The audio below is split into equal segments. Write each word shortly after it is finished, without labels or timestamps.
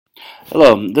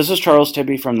Hello, this is Charles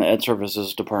Tibby from the Ed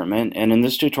Services Department, and in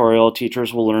this tutorial,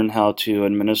 teachers will learn how to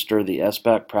administer the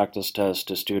SBAC Practice test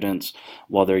to students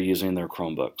while they're using their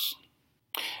Chromebooks.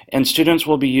 And students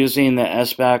will be using the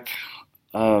SBAC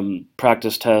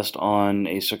Practice test on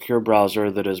a secure browser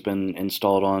that has been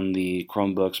installed on the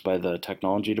Chromebooks by the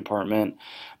Technology Department.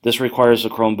 This requires the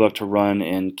Chromebook to run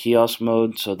in Kiosk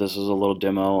mode, so this is a little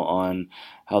demo on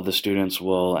how the students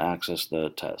will access the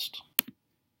test.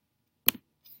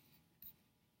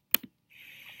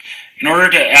 In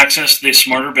order to access the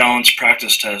Smarter Balance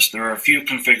practice test, there are a few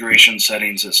configuration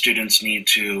settings that students need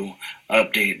to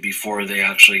update before they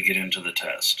actually get into the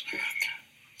test.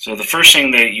 So the first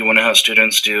thing that you want to have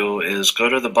students do is go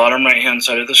to the bottom right-hand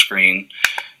side of the screen,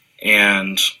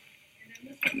 and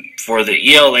for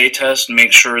the ELA test,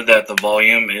 make sure that the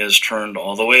volume is turned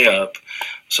all the way up.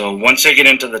 So once they get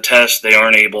into the test, they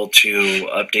aren't able to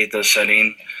update this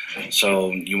setting,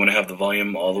 so you want to have the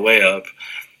volume all the way up.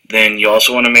 Then you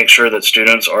also want to make sure that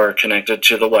students are connected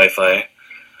to the Wi-Fi.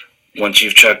 Once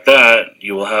you've checked that,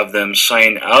 you will have them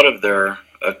sign out of their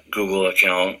Google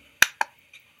account.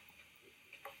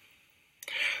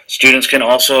 Students can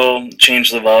also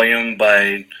change the volume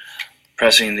by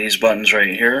pressing these buttons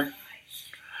right here.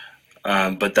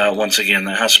 But that, once again,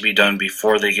 that has to be done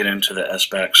before they get into the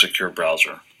SBAC secure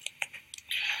browser.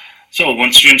 So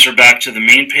once students are back to the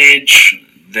main page,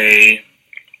 they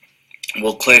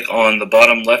will click on the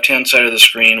bottom left-hand side of the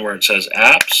screen where it says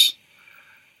Apps,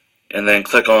 and then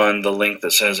click on the link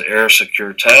that says Air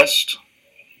Secure Test.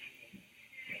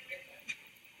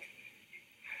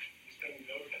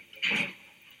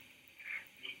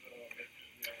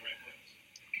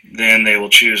 Then they will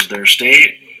choose their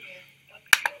state.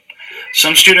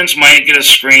 Some students might get a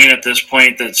screen at this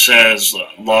point that says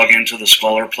log into the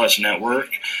Scholar Plus network.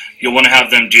 You'll want to have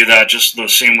them do that just the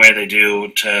same way they do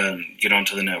to get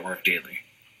onto the network daily.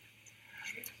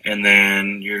 And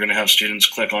then you're going to have students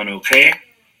click on OK.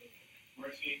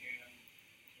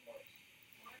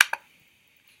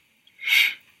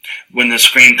 When the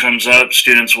screen comes up,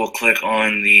 students will click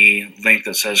on the link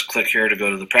that says click here to go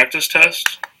to the practice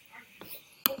test.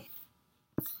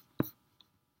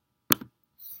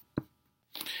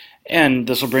 And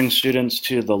this will bring students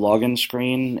to the login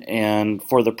screen, and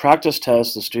for the practice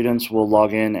test, the students will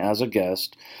log in as a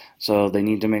guest, so they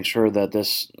need to make sure that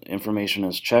this information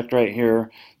is checked right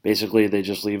here. Basically, they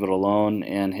just leave it alone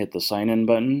and hit the sign in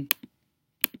button.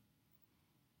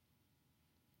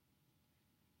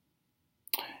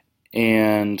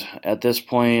 And at this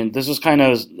point, this is kind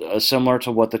of similar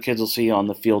to what the kids will see on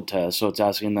the field test. So it's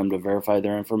asking them to verify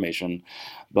their information.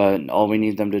 But all we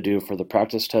need them to do for the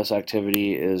practice test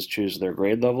activity is choose their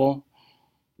grade level.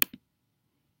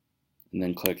 And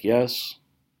then click yes.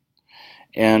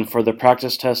 And for the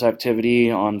practice test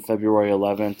activity on February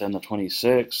 11th and the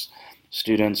 26th,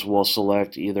 students will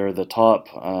select either the top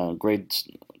grade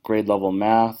level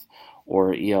math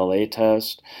or ELA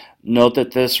test. Note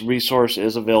that this resource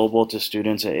is available to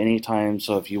students at any time,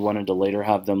 so if you wanted to later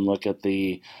have them look at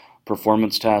the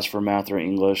performance task for math or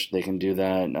English, they can do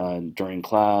that during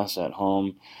class, at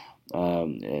home,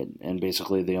 and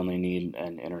basically they only need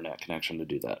an internet connection to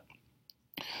do that.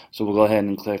 So we'll go ahead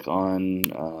and click on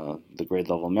the grade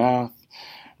level math.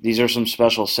 These are some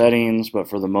special settings, but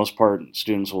for the most part,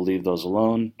 students will leave those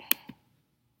alone.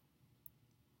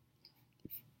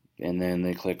 And then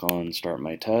they click on Start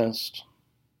My Test.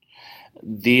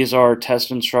 These are test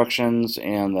instructions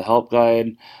and the help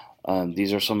guide.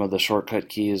 These are some of the shortcut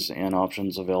keys and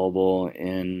options available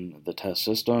in the test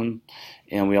system.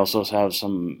 And we also have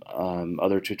some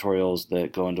other tutorials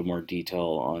that go into more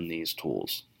detail on these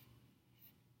tools.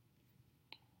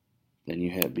 Then you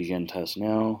hit Begin Test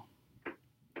Now.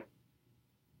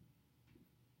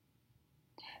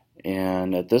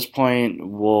 And at this point,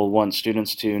 we'll want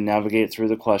students to navigate through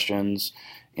the questions,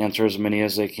 answer as many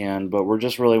as they can, but we're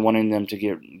just really wanting them to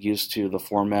get used to the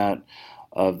format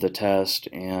of the test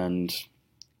and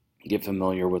get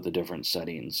familiar with the different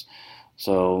settings.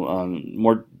 So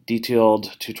more detailed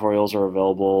tutorials are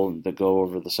available that go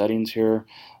over the settings here.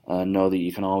 Know that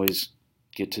you can always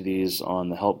get to these on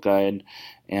the help guide.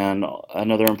 And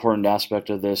another important aspect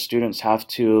of this, students have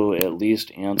to at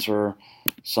least answer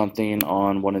something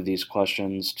on one of these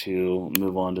questions to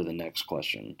move on to the next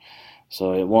question.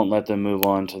 So it won't let them move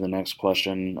on to the next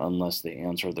question unless they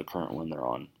answer the current one they're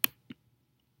on.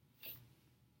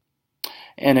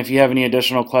 And if you have any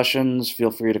additional questions,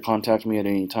 feel free to contact me at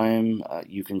any time.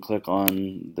 You can click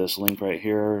on this link right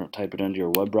here, type it into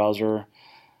your web browser,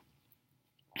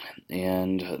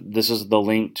 and this is the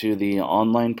link to the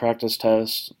online practice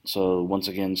test. So once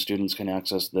again, students can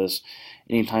access this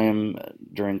anytime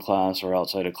during class or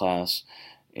outside of class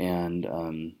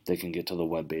and they can get to the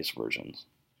web-based versions.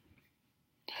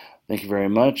 Thank you very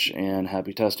much, and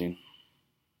happy testing.